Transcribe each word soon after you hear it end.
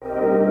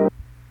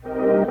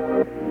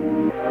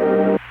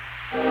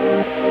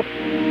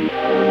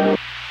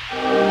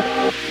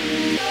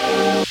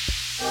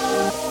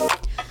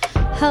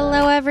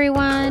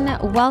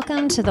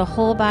Welcome to the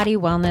Whole Body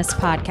Wellness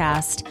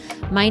Podcast.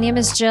 My name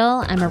is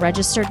Jill. I'm a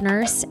registered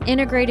nurse,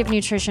 integrative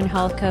nutrition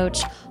health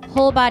coach,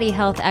 whole body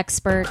health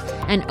expert,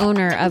 and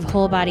owner of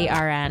Whole Body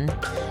RN.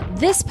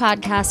 This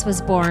podcast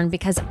was born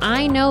because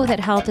I know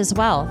that health is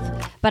wealth,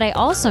 but I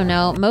also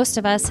know most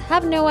of us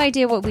have no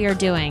idea what we are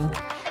doing.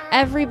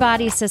 Every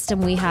body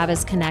system we have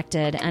is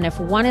connected, and if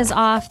one is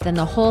off, then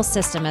the whole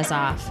system is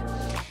off.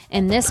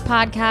 In this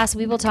podcast,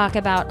 we will talk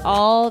about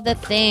all the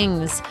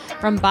things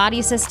from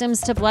body systems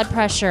to blood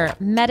pressure,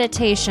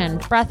 meditation,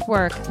 breath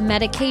work,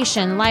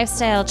 medication,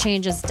 lifestyle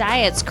changes,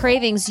 diets,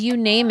 cravings, you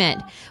name it.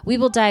 We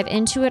will dive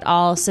into it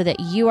all so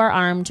that you are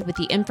armed with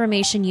the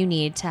information you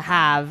need to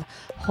have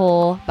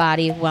whole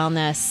body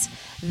wellness.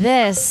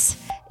 This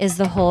is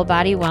the Whole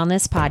Body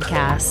Wellness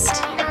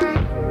Podcast.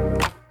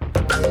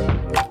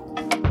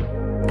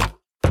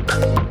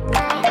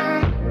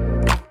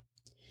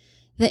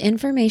 The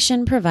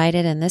information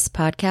provided in this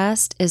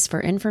podcast is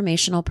for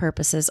informational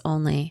purposes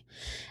only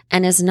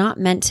and is not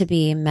meant to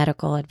be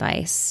medical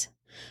advice.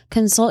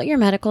 Consult your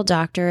medical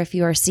doctor if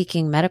you are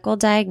seeking medical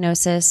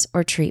diagnosis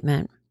or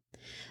treatment.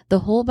 The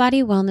Whole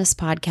Body Wellness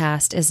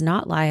Podcast is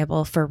not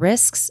liable for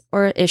risks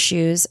or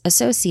issues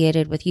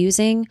associated with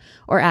using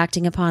or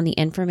acting upon the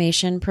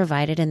information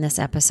provided in this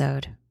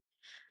episode.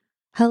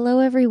 Hello,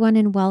 everyone,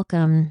 and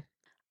welcome.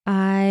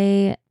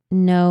 I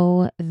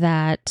know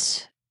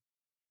that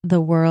the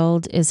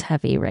world is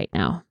heavy right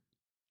now.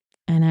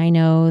 And I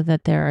know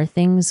that there are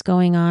things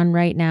going on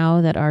right now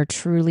that are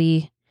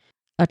truly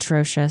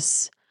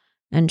atrocious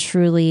and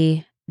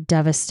truly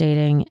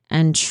devastating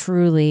and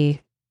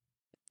truly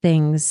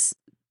things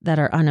that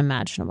are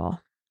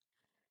unimaginable.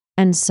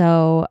 And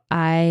so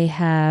I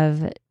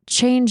have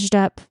changed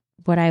up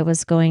what I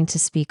was going to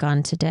speak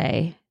on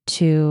today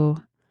to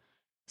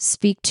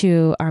speak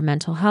to our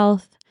mental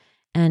health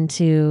and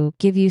to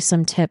give you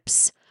some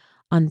tips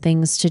on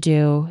things to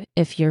do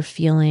if you're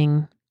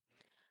feeling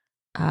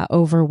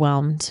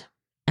overwhelmed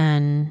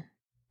and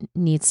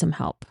need some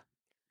help.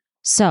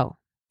 So,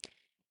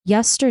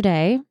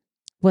 yesterday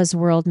was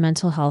World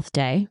Mental Health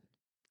Day,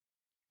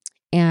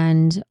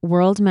 and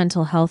World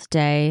Mental Health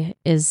Day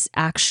is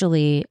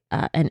actually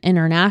an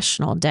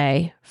international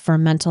day for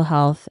mental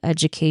health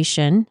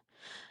education,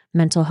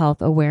 mental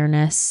health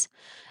awareness,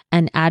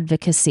 and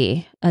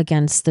advocacy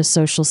against the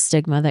social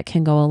stigma that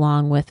can go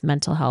along with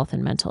mental health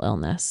and mental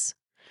illness.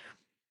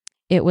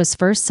 It was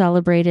first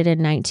celebrated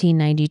in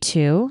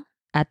 1992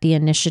 at the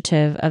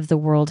initiative of the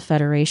World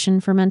Federation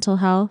for Mental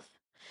Health,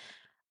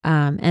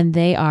 and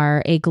they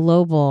are a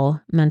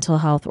global mental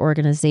health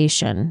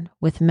organization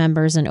with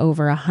members in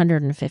over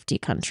 150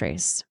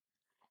 countries.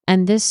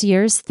 And this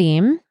year's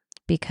theme,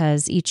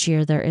 because each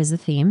year there is a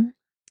theme,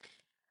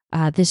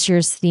 this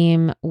year's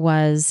theme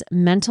was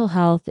Mental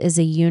Health is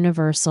a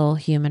Universal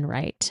Human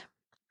Right.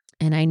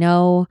 And I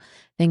know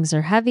things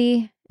are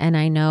heavy, and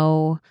I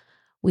know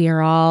we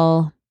are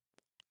all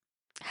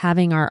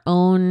having our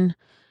own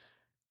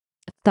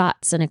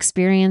thoughts and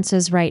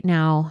experiences right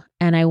now.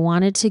 And I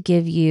wanted to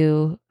give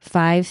you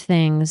 5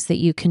 things that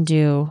you can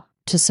do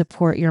to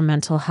support your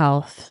mental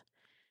health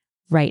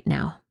right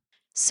now.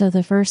 So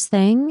the first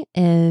thing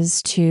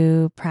is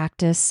to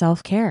practice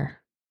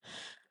self-care.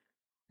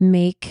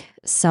 Make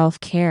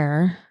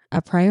self-care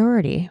a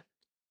priority.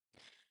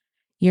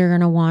 You're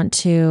going to want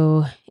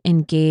to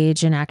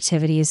engage in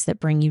activities that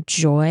bring you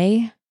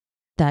joy,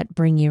 that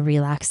bring you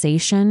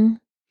relaxation.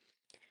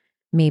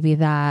 Maybe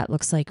that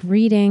looks like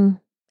reading,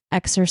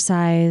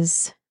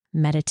 exercise,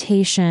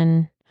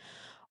 meditation,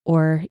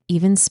 or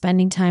even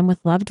spending time with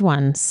loved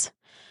ones.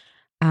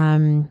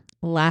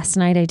 Last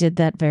night I did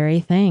that very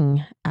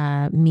thing.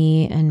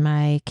 Me and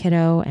my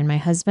kiddo and my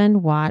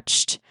husband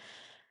watched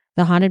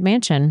The Haunted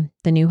Mansion,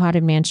 the new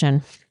Haunted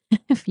Mansion.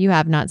 If you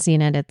have not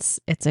seen it,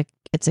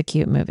 it's a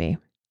cute movie.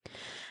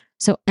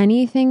 So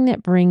anything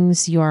that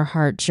brings your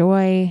heart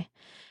joy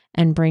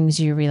and brings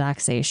you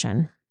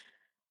relaxation.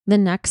 The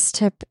next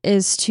tip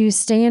is to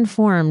stay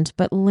informed,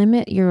 but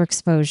limit your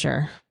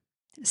exposure.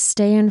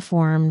 Stay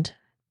informed,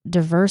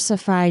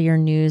 diversify your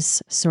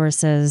news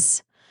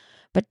sources,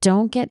 but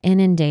don't get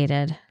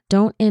inundated.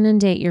 Don't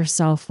inundate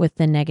yourself with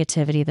the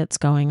negativity that's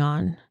going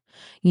on.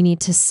 You need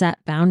to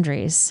set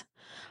boundaries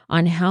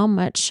on how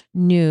much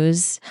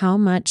news, how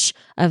much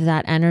of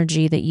that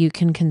energy that you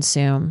can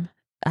consume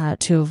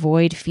to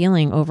avoid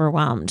feeling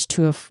overwhelmed,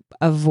 to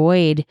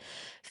avoid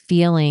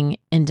feeling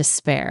in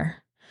despair.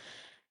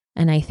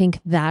 And I think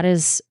that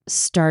is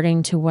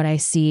starting to what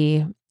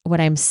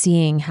I'm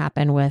seeing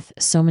happen with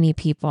so many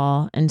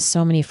people and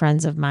so many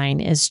friends of mine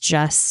is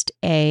just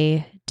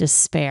a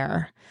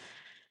despair.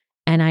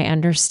 And I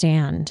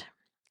understand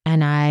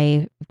and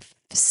I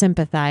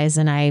sympathize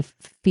and I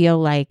feel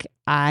like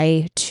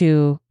I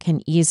too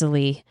can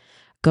easily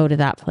go to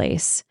that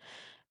place.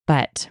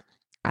 But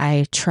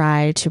I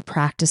try to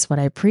practice what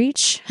I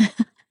preach.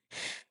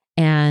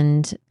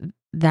 And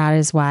that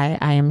is why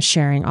I am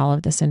sharing all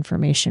of this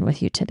information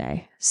with you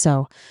today.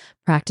 So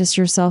practice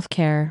your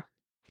self-care,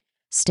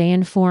 stay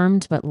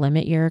informed, but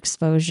limit your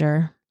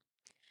exposure,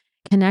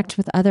 connect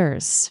with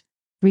others,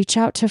 Reach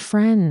out to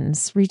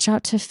friends, reach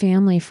out to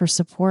family for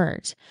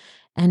support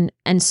and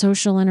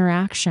social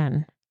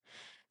interaction.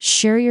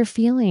 Share your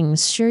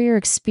feelings, share your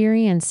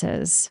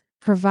experiences,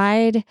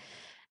 provide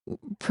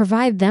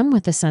them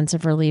with a sense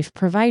of relief,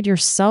 provide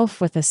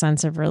yourself with a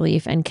sense of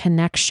relief and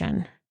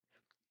connection.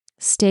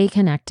 Stay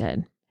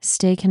connected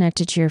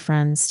to your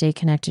friends, stay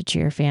connected to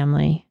your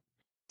family.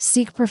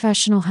 Seek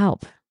professional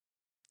help.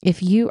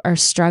 If you are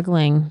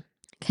struggling,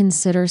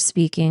 consider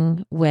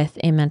speaking with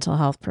a mental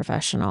health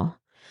professional.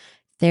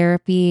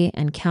 Therapy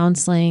and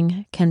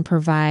counseling can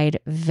provide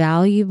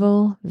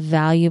valuable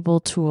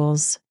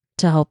tools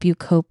to help you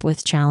cope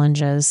with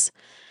challenges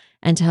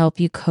and to help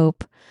you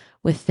cope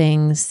with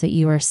things that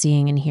you are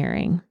seeing and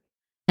hearing.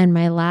 And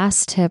my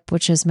last tip,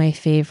 which is my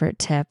favorite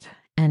tip,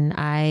 and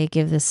I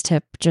give this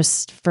tip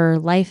just for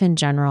life in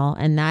general,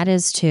 and that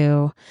is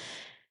to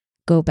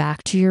go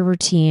back to your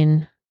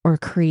routine or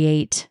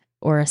create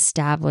or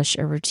establish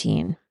a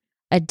routine.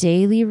 A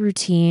daily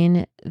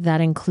routine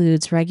that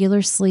includes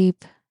regular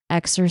sleep,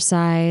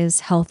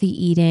 exercise, healthy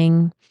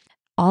eating,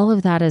 all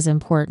of that is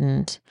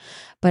important.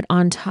 But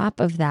on top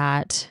of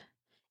that,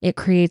 it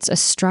creates a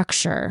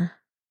structure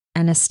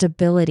and a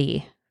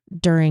stability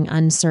during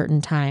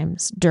uncertain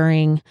times,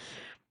 during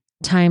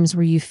times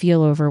where you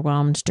feel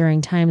overwhelmed,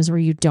 during times where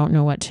you don't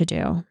know what to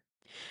do.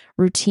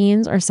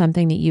 Routines are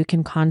something that you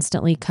can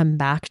constantly come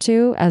back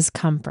to as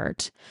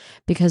comfort,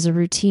 because a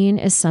routine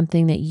is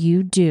something that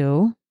you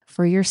do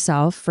for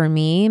yourself. For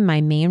me,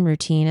 my main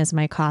routine is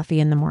my coffee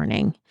in the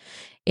morning.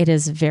 It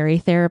is very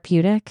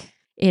therapeutic.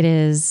 It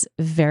is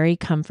very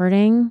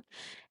comforting.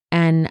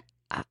 And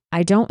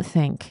I don't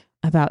think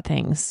about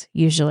things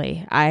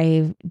usually.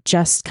 I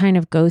just kind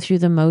of go through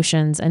the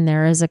motions, and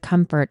there is a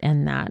comfort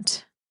in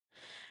that.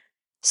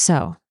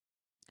 So,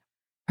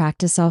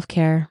 practice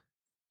self-care.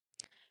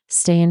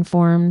 Stay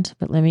informed,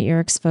 but limit your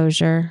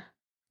exposure.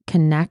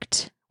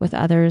 Connect with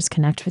others,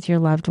 connect with your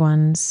loved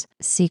ones.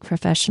 Seek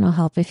professional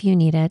help if you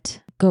need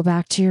it. Go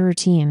back to your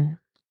routine.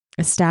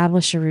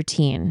 Establish a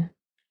routine.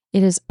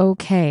 It is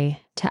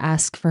okay to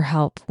ask for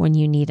help when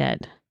you need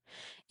it.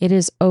 It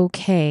is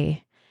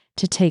okay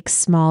to take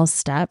small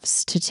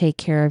steps to take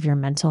care of your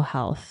mental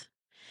health.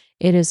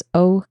 It is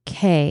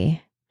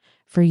okay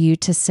for you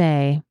to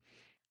say,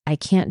 I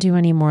can't do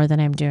any more than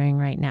I'm doing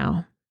right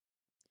now.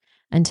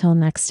 Until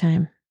next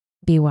time,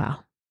 be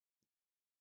well.